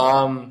that.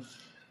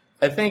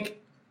 I think it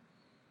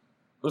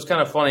was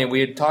kind of funny. We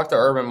had talked to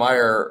Urban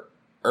Meyer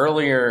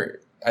earlier.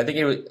 I think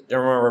I don't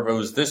remember if it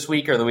was this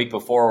week or the week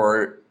before,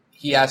 where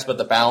he asked about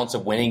the balance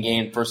of winning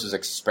games versus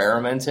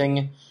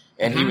experimenting.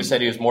 And he said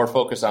he was more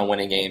focused on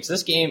winning games.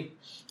 This game,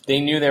 they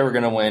knew they were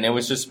going to win. It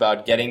was just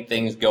about getting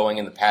things going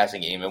in the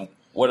passing game. And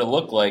what it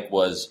looked like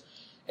was,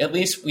 at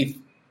least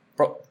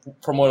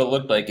from what it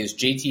looked like, is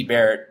JT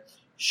Barrett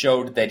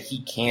showed that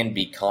he can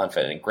be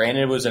confident.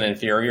 Granted, it was an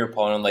inferior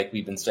opponent, like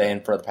we've been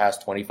saying for the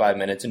past 25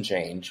 minutes and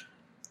change.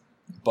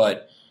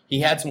 But he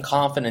had some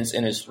confidence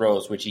in his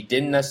throws, which he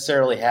didn't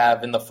necessarily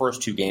have in the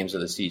first two games of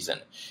the season.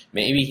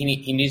 Maybe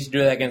he needs to do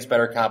that against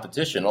better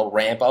competition. He'll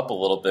ramp up a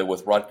little bit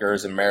with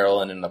Rutgers and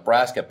Maryland and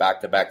Nebraska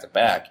back to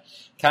back.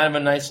 Kind of a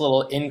nice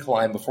little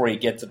incline before you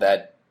get to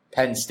that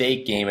Penn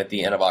State game at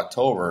the end of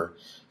October.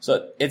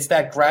 So it's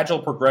that gradual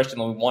progression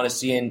that we want to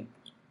see. And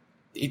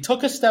he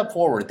took a step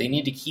forward. They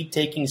need to keep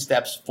taking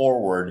steps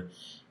forward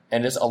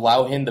and just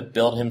allow him to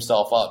build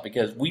himself up,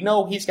 because we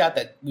know he's got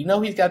that. We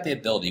know he's got the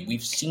ability.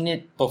 We've seen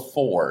it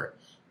before.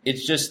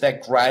 It's just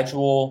that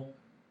gradual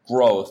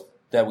growth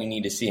that we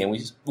need to see, and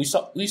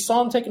we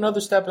saw him take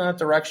another step in that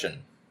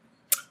direction.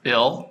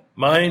 Bill,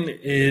 mine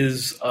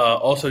is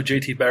also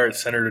JT Barrett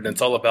centered, and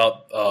it's all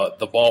about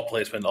the ball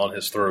placement on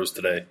his throws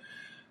today.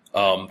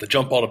 The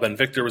jump ball to Ben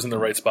Victor was in the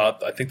right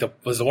spot. I think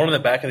was the one in the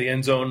back of the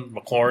end zone,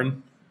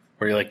 McLaurin,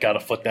 where he got a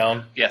foot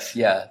down. Yes.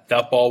 Yeah.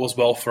 That ball was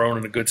well thrown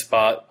in a good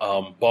spot.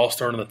 Ball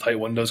thrown in the tight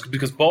windows,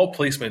 because ball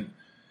placement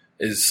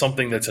is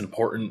something that's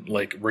important.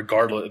 Like,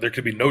 regardless, there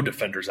could be no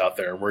defenders out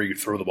there, and where you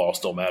throw the ball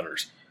still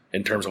matters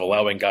in terms of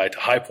allowing guy to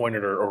high point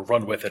it or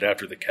run with it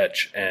after the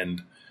catch.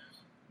 And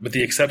with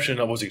the exception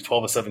of, was he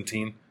 12 of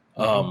 17?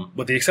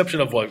 With the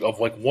exception of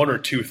like one or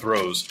two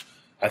throws,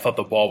 I thought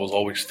the ball was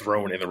always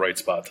thrown in the right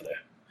spot today.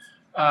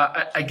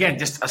 Again,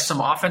 just some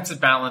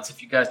offensive balance.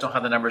 If you guys don't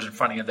have the numbers in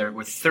front of you, there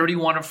with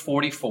 31 of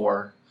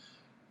 44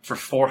 for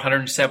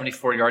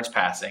 474 yards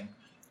passing,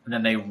 and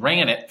then they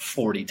ran it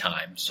 40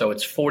 times. So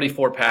it's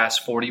 44 pass,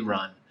 40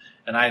 run.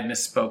 And I had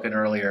misspoken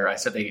earlier. I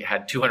said they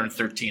had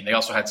 213. They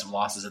also had some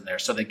losses in there.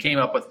 So they came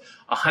up with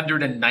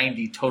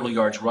 190 total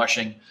yards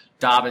rushing.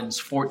 Dobbins,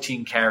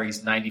 14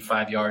 carries,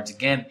 95 yards.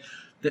 Again,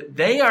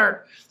 they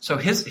are – so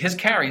his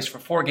carries for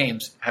 4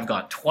 games have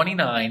gone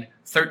 29,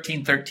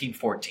 13, 13,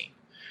 14.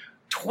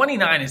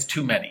 29 is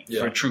too many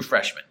for a true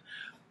freshman.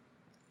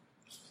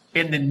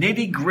 In the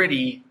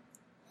nitty-gritty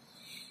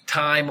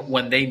time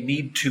when they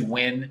need to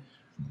win,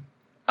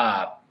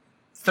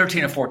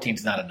 13 or 14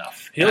 is not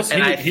enough. He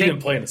didn't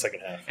play in the second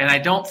half. And I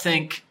don't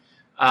think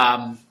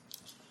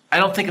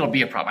it'll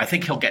be a problem. I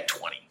think he'll get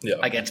 20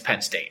 against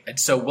Penn State. And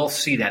so we'll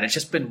see that. It's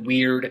just been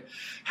weird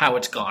how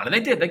it's gone. And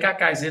they did. They got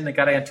guys in. They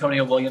got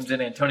Antonio Williams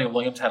in. Antonio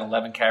Williams had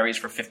 11 carries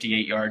for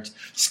 58 yards.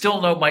 Still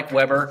no Mike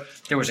Weber.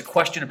 There was a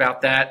question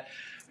about that.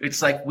 It's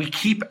like we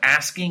keep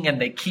asking, and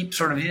they keep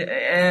sort of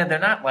they're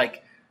not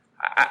like –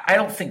 I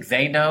don't think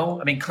they know.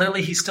 I mean,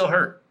 clearly he's still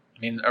hurt. I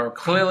mean, or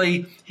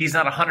clearly he's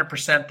not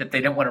 100% that they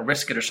didn't want to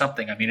risk it or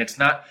something. I mean, it's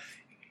not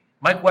 –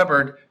 Mike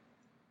Weber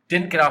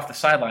didn't get off the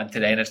sideline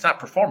today, and it's not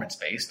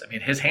performance-based. I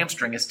mean, his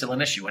hamstring is still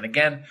an issue. And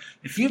again,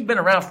 if you've been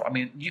around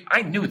 –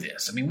 I knew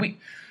this. I mean,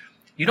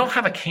 you don't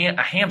have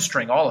a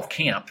hamstring all of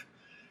camp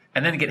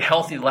and then get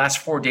healthy the last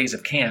 4 days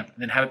of camp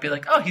and then have it be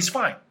like, oh, he's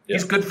fine. Yeah.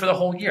 He's good for the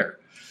whole year.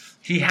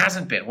 He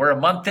hasn't been. We're a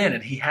month in,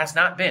 and he has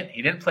not been.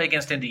 He didn't play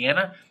against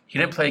Indiana. He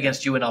didn't play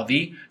against UNLV.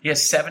 He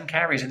has 7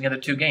 carries in the other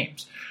 2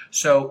 games.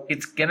 So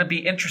it's going to be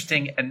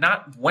interesting, and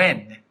not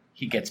when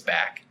he gets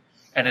back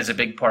and is a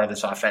big part of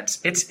this offense.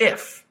 It's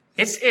if.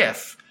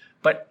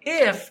 But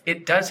if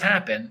it does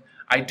happen,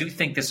 I do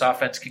think this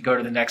offense could go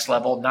to the next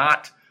level,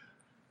 not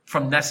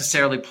from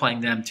necessarily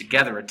playing them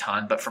together a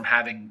ton, but from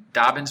having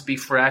Dobbins be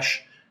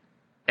fresh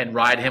and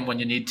ride him when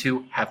you need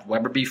to, have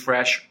Weber be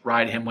fresh,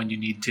 ride him when you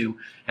need to.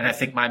 And I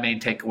think my main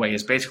takeaway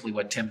is basically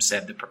what Tim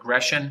said. The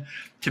progression,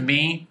 to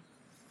me,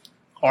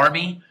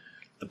 Army,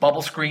 the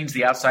bubble screens,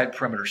 the outside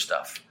perimeter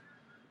stuff.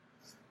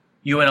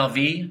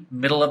 UNLV,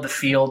 middle of the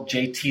field,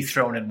 JT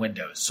throwing in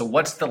windows. So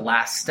what's the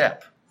last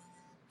step?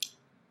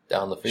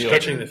 Down the field.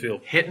 Stretching the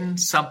field. Hitting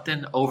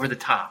something over the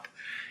top.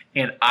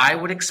 And I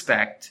would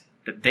expect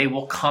that they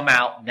will come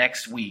out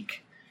next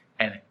week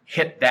and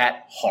hit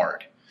that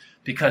hard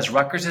because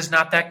Rutgers is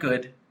not that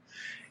good.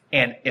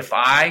 And if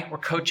I were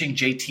coaching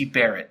JT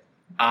Barrett,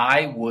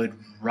 I would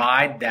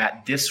ride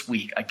that this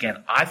week.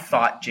 Again, I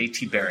thought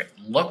JT Barrett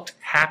looked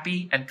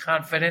happy and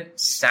confident,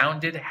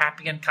 sounded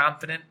happy and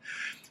confident.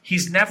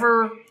 He's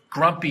never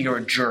grumpy or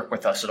a jerk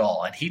with us at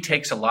all, and he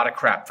takes a lot of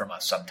crap from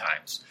us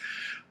sometimes.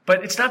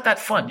 But it's not that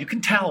fun. You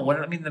can tell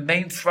the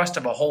main thrust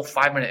of a whole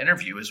 5-minute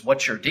interview is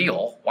what's your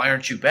deal? Why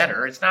aren't you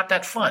better? It's not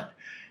that fun.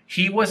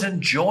 He was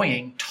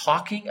enjoying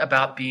talking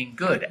about being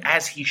good,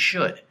 as he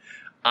should.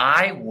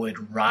 I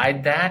would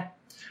ride that.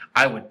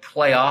 I would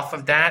play off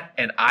of that,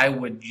 and I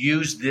would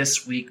use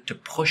this week to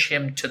push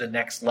him to the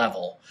next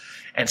level.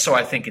 And so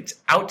I think it's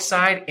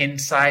outside,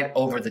 inside,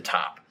 over the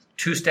top.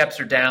 2 steps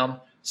are down.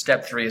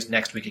 Step 3 is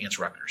next week against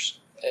Rutgers.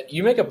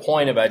 You make a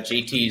point about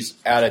JT's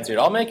attitude.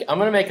 I'm going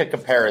to make a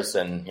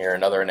comparison here,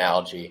 another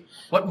analogy.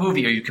 What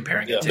movie are you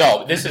comparing it to?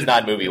 No, this is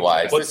not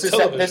movie-wise.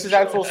 This is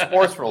actual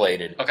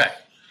sports-related. Okay.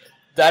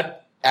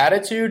 That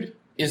attitude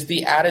is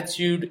the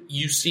attitude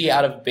you see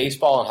out of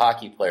baseball and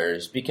hockey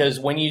players because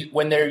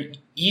when they're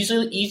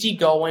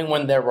easygoing,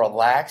 when they're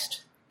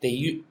relaxed,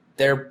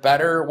 they're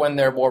better when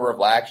they're more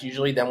relaxed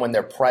usually than when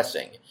they're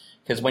pressing.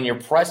 Because when you're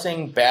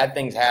pressing, bad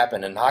things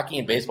happen. And hockey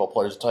and baseball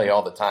players tell you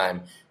all the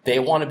time, they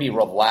want to be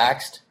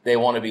relaxed, they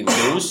want to be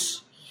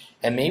loose.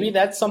 And maybe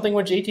that's something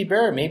with JT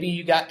Barrett. Maybe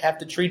you have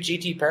to treat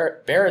JT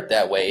Barrett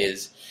that way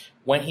is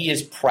when he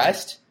is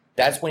pressed,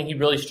 that's when he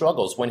really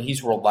struggles. When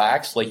he's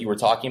relaxed, like you were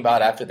talking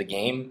about after the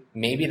game,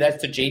 maybe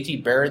that's the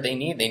JT Barrett they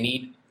need. They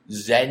need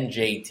Zen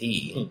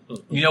JT.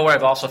 You know where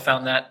I've also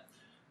found that?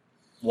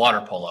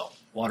 Water polo.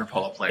 Water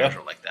polo players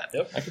are like that.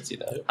 Yep, I can see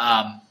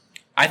that.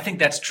 I think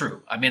that's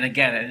true. I mean,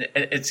 again,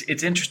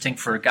 it's interesting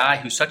for a guy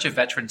who's such a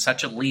veteran,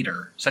 such a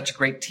leader, such a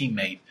great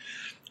teammate.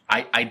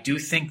 I do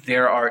think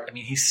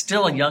he's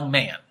still a young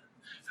man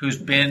who's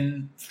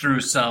been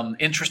through some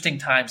interesting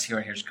times here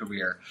in his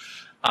career.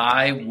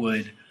 I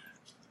would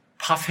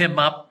puff him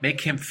up,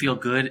 make him feel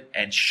good,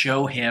 and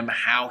show him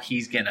how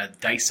he's going to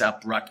dice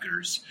up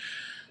Rutgers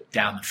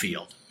down the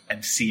field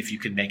and see if you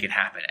can make it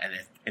happen. And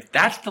if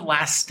that's the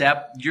last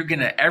step,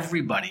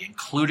 everybody,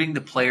 including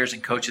the players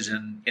and coaches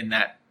in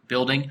that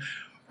building,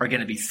 are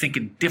going to be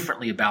thinking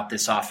differently about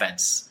this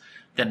offense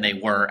than they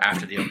were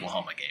after the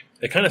Oklahoma game.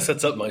 It kind of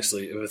sets up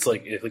nicely. If it's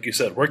like you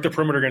said, work the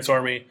perimeter against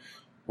Army,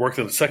 work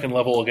the second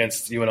level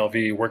against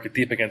UNLV, work it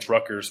deep against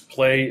Rutgers,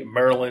 play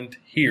Maryland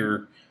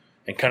here,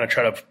 and kind of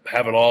try to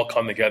have it all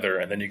come together,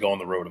 and then you go on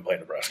the road and play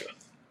Nebraska.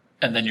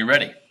 And then you're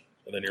ready.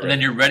 And then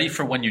you're ready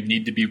for when you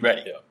need to be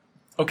ready. Yeah.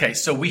 Okay,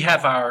 so we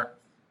have our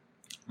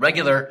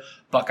regular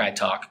Buckeye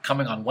Talk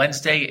coming on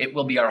Wednesday. It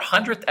will be our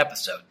 100th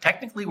episode.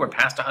 Technically, we're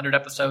past 100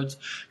 episodes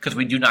because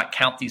we do not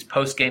count these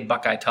post-game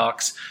Buckeye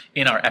Talks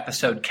in our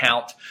episode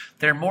count.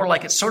 They're more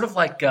like, it's sort of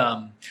like,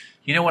 when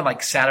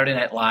like Saturday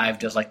Night Live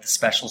does like the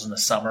specials in the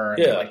summer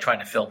and they're like trying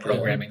to fill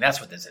programming. Yeah.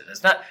 That's what this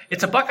is.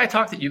 It's a Buckeye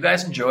Talk that you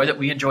guys enjoy, that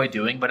we enjoy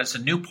doing, but it's a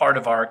new part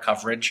of our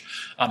coverage.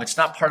 It's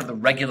not part of the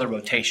regular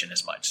rotation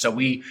as much. So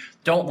we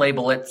don't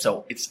label it.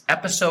 So it's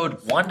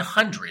episode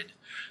 100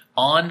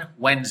 on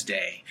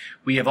Wednesday.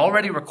 We have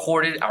already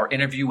recorded our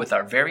interview with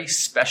our very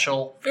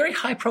special, very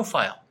high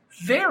profile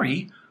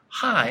Only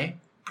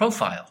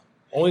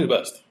the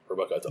best for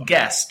Buckeye Talk.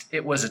 Guest.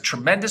 It was a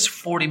tremendous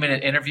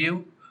 40-minute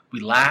interview.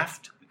 We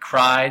laughed, we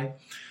cried,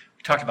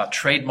 we talked about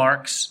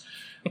trademarks.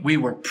 We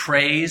were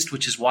praised,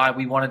 which is why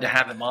we wanted to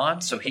have him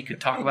on, so he could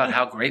talk about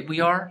how great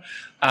we are.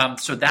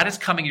 So that is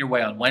coming your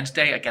way on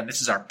Wednesday. Again,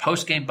 this is our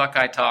post-game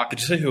Buckeye Talk.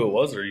 Did you say who it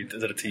was, or is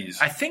it a tease?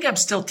 I think I'm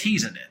still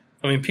teasing it.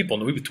 I mean, people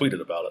know. We've tweeted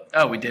about it.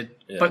 Oh, we did?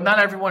 Yeah. But not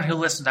everyone who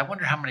listens. I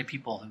wonder how many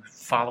people who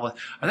follow us.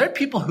 Are there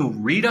people who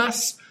read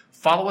us,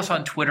 follow us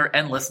on Twitter,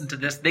 and listen to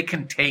this? They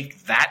can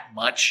take that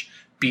much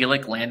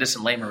Bielik, Landis,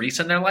 and Leigh-Maurice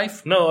in their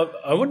life? No,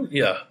 I wouldn't.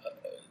 Yeah.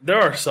 There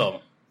are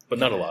some, but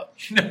not a lot.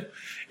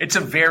 It's a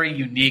very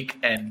unique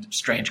and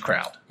strange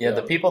crowd. Yeah,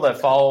 the people that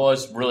follow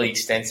us really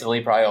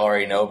extensively probably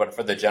already know, but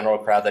for the general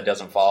crowd that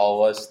doesn't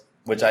follow us,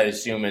 which I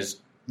assume is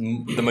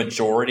the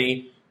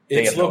majority,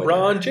 it's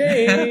LeBron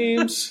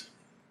James.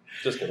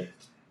 Just kidding.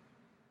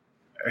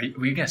 Were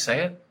you going to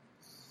say it?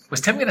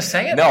 Was Tim going to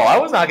say it? No, I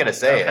was not going to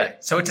say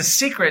it. So it's a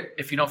secret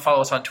if you don't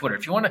follow us on Twitter.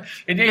 If you want to,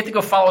 you have to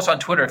go follow us on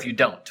Twitter if you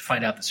don't to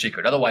find out the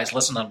secret. Otherwise,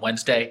 listen on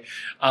Wednesday.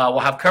 We'll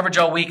have coverage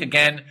all week.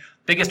 Again,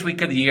 biggest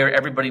week of the year.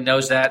 Everybody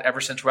knows that.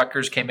 Ever since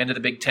Rutgers came into the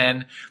Big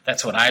Ten,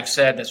 that's what I've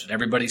said. That's what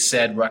everybody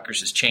said. Rutgers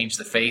has changed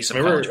the face of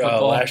college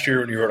football. Last year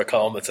when you wrote a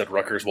column that said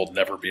Rutgers will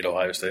never beat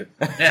Ohio State?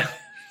 Yeah.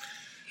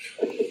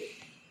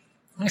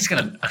 I'm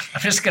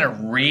just gonna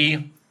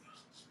rewrite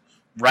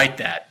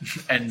that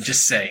and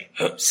just say,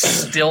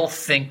 still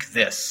think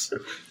this.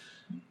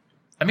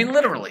 I mean,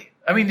 literally.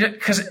 I mean,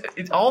 because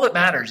all that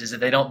matters is that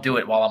they don't do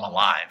it while I'm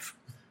alive,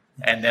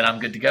 and then I'm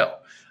good to go.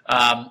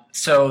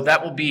 So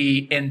that will be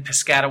in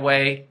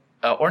Piscataway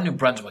or New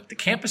Brunswick. The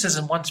campus is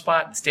in one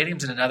spot, the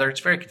stadium's in another. It's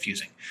very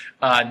confusing.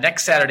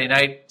 Next Saturday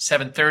night,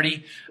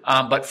 7:30.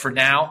 But for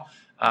now,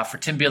 for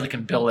Tim Bielik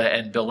and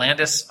Bill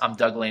Landis, I'm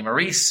Doug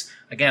Lesmerises.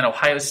 Again,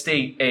 Ohio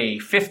State, a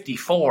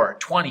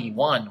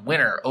 54-21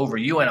 winner over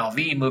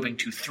UNLV, moving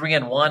to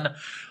 3-1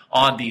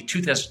 on the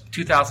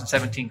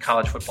 2017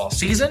 college football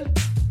season.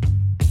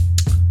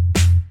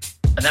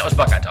 And that was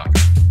Buckeye Talk.